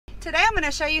Today I'm going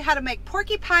to show you how to make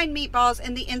porcupine meatballs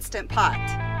in the Instant Pot.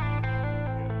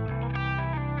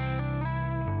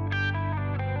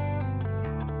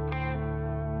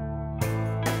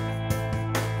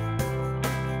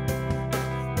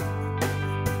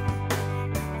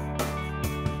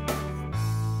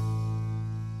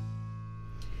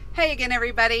 Hey again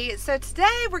everybody. So today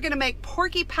we're going to make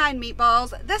porcupine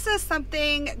meatballs. This is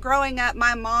something growing up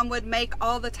my mom would make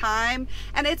all the time,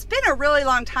 and it's been a really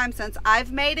long time since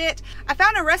I've made it. I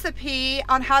found a recipe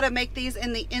on how to make these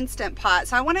in the Instant Pot,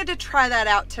 so I wanted to try that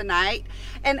out tonight.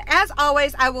 And as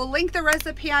always, I will link the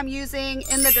recipe I'm using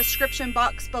in the description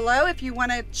box below if you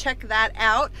want to check that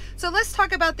out. So let's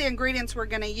talk about the ingredients we're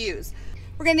going to use.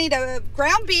 We're going to need a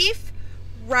ground beef,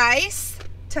 rice,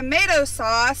 tomato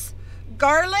sauce,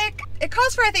 garlic. It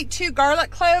calls for I think 2 garlic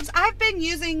cloves. I've been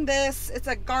using this, it's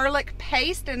a garlic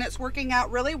paste and it's working out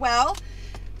really well.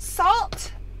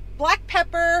 Salt, black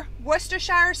pepper,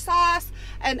 Worcestershire sauce,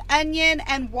 an onion,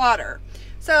 and water.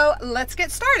 So let's get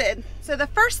started. So the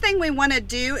first thing we want to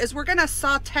do is we're going to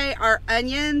saute our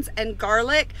onions and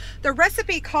garlic. The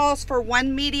recipe calls for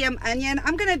 1 medium onion.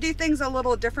 I'm going to do things a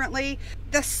little differently.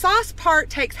 The sauce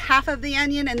part takes half of the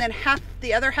onion, and then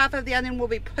the other half of the onion we'll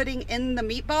be putting in the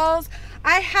meatballs.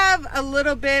 I have a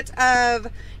little bit of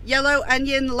yellow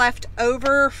onion left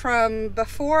over from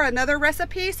before another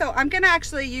recipe, so I'm going to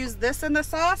actually use this in the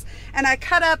sauce, and I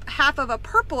cut up half of a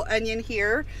purple onion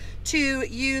here to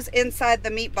use inside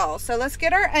the meatballs. So let's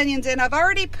get our onions in. I've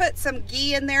already put some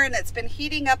ghee in there and it's been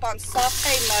heating up on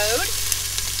saute mode.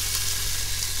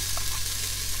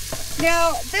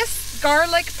 Now this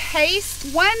garlic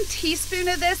paste, 1 teaspoon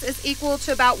of this is equal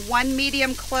to about 1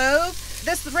 medium clove.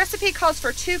 This recipe calls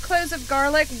for 2 cloves of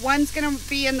garlic. One's gonna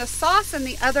be in the sauce and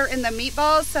the other in the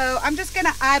meatballs. So I'm just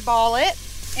gonna eyeball it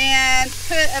and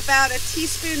put about a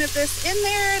teaspoon of this in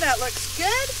there. That looks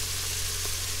good.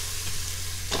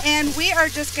 And we are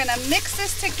just gonna mix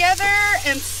this together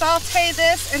and saute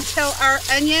this until our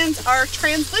onions are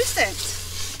translucent.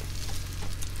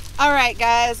 All right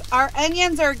guys, our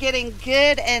onions are getting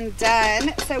good and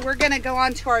done. So we're gonna go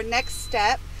on to our next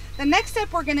step. The next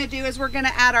step we're gonna do is we're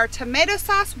gonna add our tomato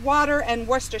sauce, water, and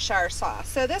Worcestershire sauce.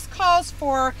 So this calls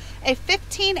for a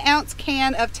 15-ounce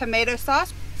can of tomato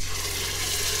sauce.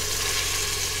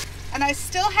 And I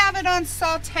still have it on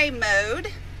saute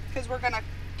mode because we're gonna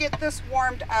get this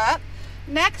warmed up.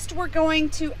 Next, we're going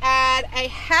to add a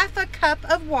half a cup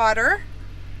of water.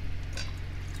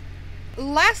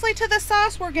 Lastly, to the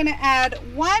sauce, we're going to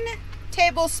add 1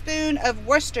 tablespoon of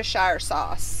Worcestershire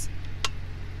sauce.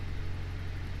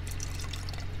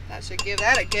 That should give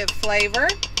that a good flavor.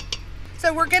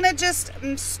 So we're going to just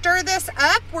stir this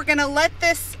up. We're going to let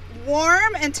this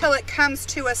warm until it comes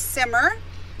to a simmer.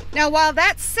 Now while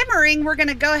that's simmering, we're going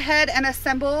to go ahead and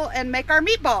assemble and make our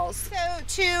meatballs. So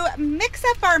to mix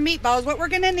up our meatballs, what we're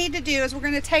going to need to do is we're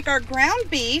going to take our ground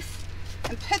beef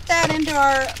and put that into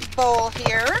our bowl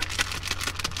here.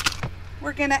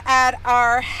 We're going to add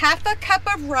our half a cup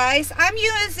of rice. I'm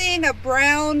using a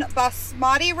brown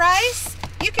basmati rice.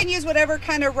 You can use whatever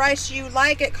kind of rice you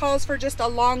like. It calls for just a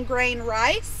long grain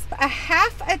rice. A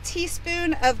half a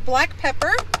teaspoon of black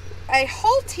pepper. A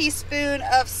whole teaspoon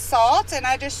of salt, and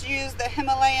I just use the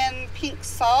Himalayan pink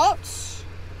salt.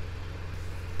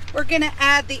 We're going to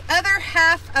add the other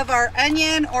half of our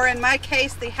onion, or in my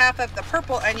case, the half of the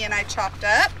purple onion I chopped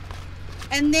up.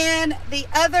 And then the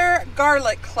other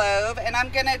garlic clove, and I'm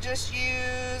going to just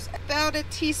use about a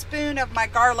teaspoon of my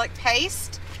garlic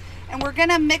paste. And we're going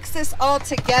to mix this all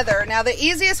together. Now the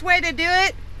easiest way to do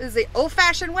it is the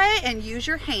old-fashioned way and use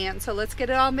your hand. So let's get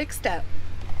it all mixed up.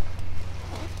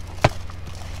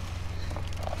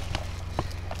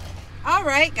 All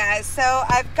right guys, so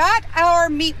I've got our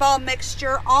meatball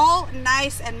mixture all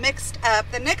nice and mixed up.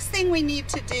 The next thing we need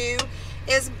to do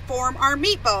is form our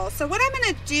meatballs. So what I'm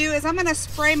going to do is I'm going to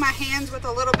spray my hands with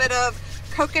a little bit of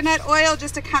coconut oil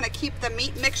just to kind of keep the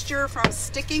meat mixture from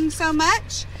sticking so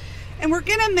much. And we're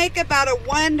going to make about a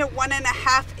 1 to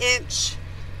 1.5 inch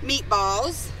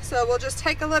meatballs. So we'll just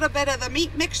take a little bit of the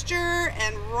meat mixture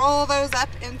and roll those up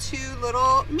into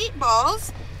little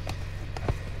meatballs.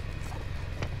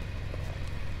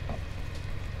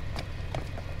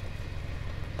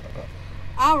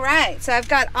 All right, so I've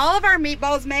got all of our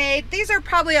meatballs made. These are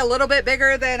probably a little bit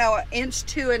bigger than an inch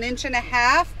to 1.5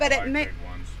 inches, but it makes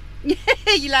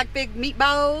you like big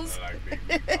meatballs. I like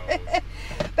big meatballs.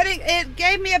 But it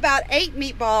gave me about 8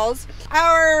 meatballs.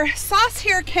 Our sauce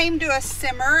here came to a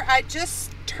simmer. I just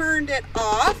turned it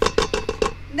off.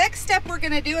 Next step we're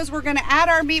going to do is we're going to add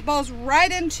our meatballs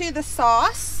right into the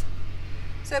sauce.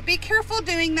 So be careful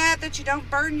doing that you don't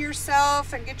burn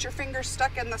yourself and get your fingers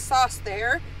stuck in the sauce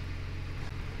there.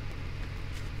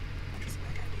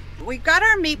 We've got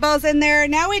our meatballs in there.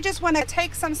 Now we just want to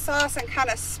take some sauce and kind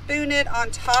of spoon it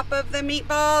on top of the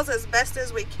meatballs as best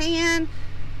as we can.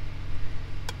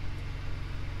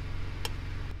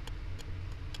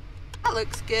 That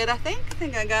looks good, I think. I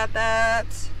think I got that.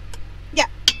 Yeah.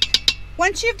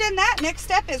 Once you've done that, next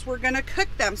step is we're going to cook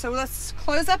them. So let's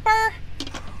close up our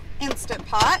Instant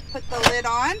Pot, put the lid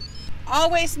on.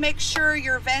 Always make sure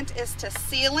your vent is to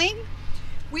ceiling.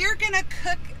 We're going to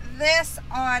cook this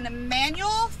on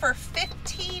manual for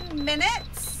 15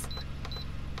 minutes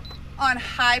on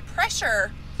high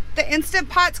pressure. The Instant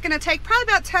Pot's going to take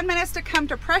probably about 10 minutes to come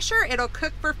to pressure. It'll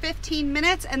cook for 15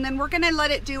 minutes, and then we're going to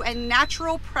let it do a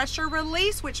natural pressure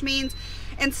release, which means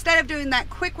instead of doing that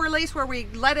quick release where we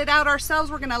let it out ourselves,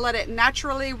 we're going to let it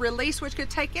naturally release, which could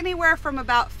take anywhere from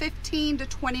about 15 to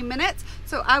 20 minutes.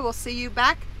 So I will see you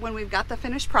back when we've got the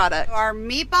finished product. Our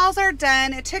meatballs are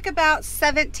done. It took about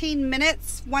 17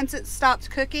 minutes once it stopped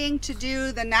cooking to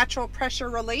do the natural pressure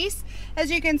release.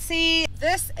 As you can see,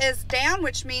 this is down,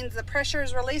 which means the pressure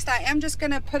is released. I am just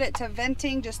going to put it to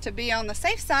venting just to be on the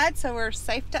safe side, so we're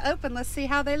safe to open. Let's see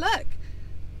how they look.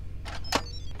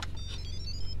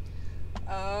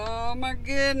 Oh my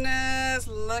goodness,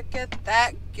 look at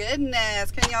that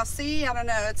goodness. Can y'all see? I don't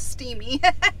know, it's steamy.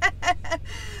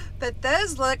 But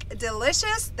those look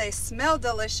delicious. They smell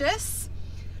delicious.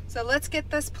 So let's get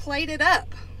this plated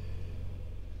up.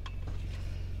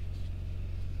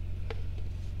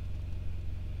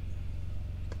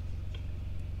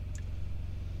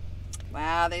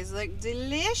 Wow, these look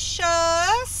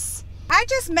delicious. I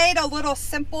just made a little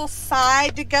simple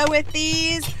side to go with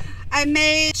these. I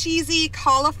made cheesy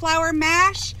cauliflower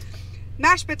mash.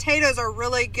 Mashed potatoes are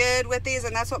really good with these,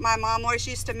 and that's what my mom always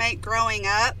used to make growing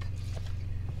up.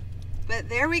 But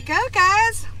there we go,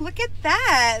 guys. Look at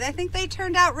that. I think they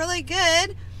turned out really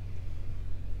good.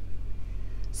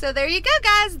 So there you go,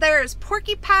 guys. There's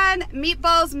porcupine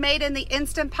meatballs made in the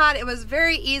Instant Pot. It was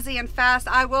very easy and fast.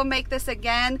 I will make this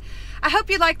again. I hope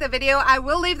you liked the video. I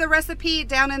will leave the recipe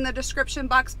down in the description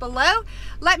box below.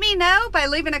 Let me know by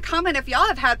leaving a comment if y'all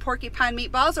have had porcupine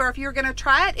meatballs, or if you're gonna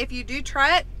try it. If you do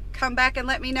try it, come back and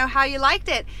let me know how you liked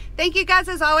it. Thank you guys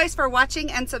as always for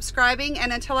watching and subscribing,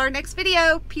 and until our next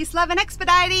video, peace, love, and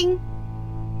expediting.